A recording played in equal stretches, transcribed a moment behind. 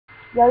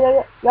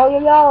Yo,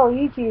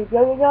 YouTube,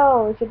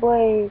 yo, it's your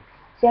boy,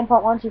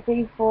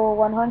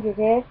 Senpop1234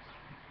 here,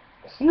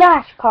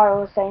 slash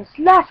Carl Hussein,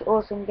 slash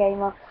Awesome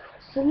Gamer,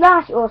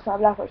 slash Awesome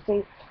Black Ops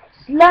 2,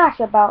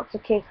 slash about to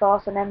kick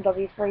ass on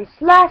MW3,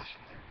 slash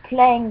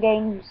playing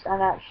games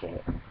and that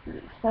shit.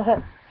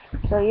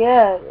 So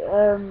yeah,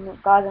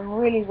 guys, I'm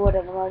really bored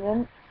at the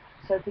moment.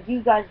 So could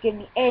you guys give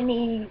me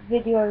any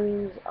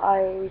videos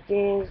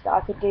ideas that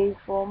I could do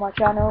for my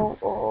channel,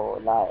 or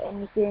like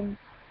anything?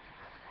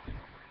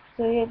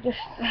 So yeah, just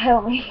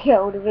help me get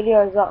all the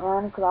videos up,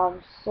 man, because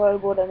I'm so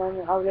bored at the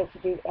moment. I'll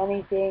literally do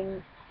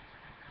anything.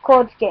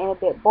 COD's getting a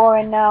bit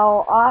boring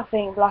now. I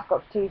think Black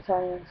Ops 2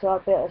 turning into a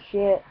bit of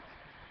shit.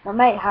 My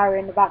mate Harry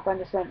in the background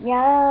just went,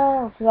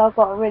 yeah, because I've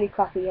got a really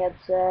crappy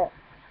headset.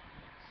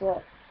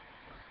 So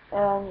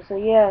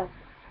yeah,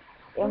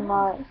 in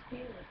my,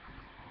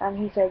 and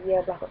he said,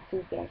 yeah, Black Ops 2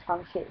 is getting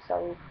kind of shit,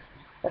 so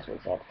that's what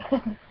he said.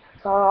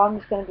 So I'm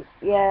just gonna be,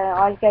 yeah,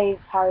 I gave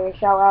Harry a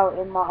shout out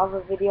in my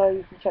other video,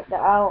 you can check that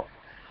out.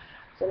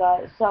 So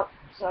like,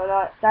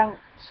 thanks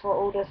for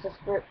all the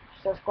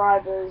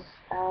subscribers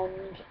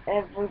and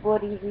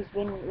everybody who's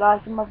been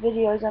liking my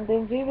videos and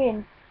been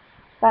viewing.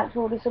 Thanks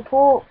for all the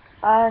support,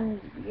 and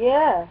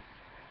yeah,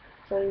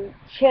 so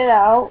chill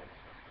out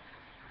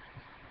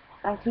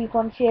and keep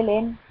on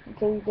chilling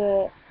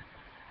until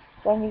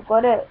then you've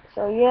got it.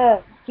 So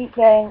yeah, keep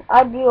playing.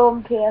 I'd be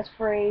on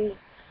PS3.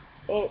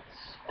 It's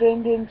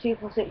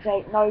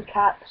boooooooooooooop, no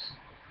caps.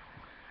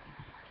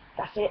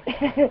 That's it.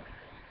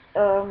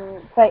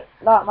 Like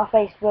my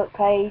Facebook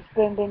page,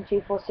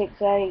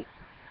 boooooooooooooop,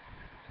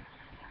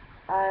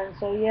 and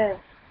so yeah,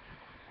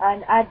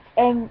 and add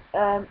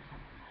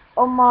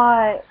on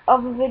my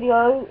other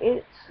video,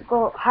 it's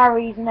got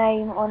Harry's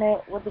name on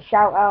it with the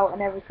shout out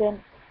and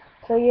everything.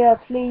 So yeah,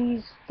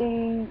 please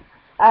do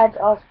add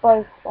us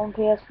both on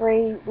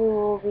PS3. We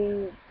will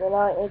be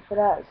delighted for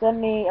that.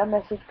 Send me a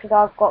message, because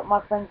I've got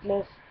my friends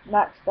list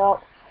maxed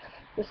up.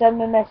 Just send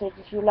me a message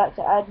if you'd like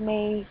to add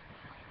me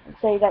and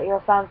say that you're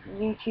a fan from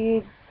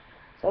YouTube.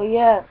 So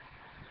yeah,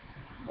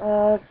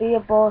 be a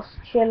boss,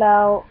 chill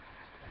out,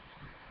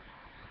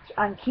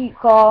 and keep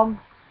calm,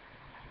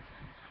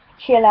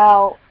 chill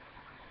out,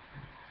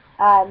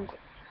 and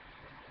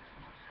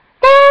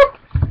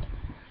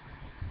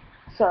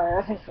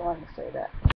sorry, I just wanted to say that.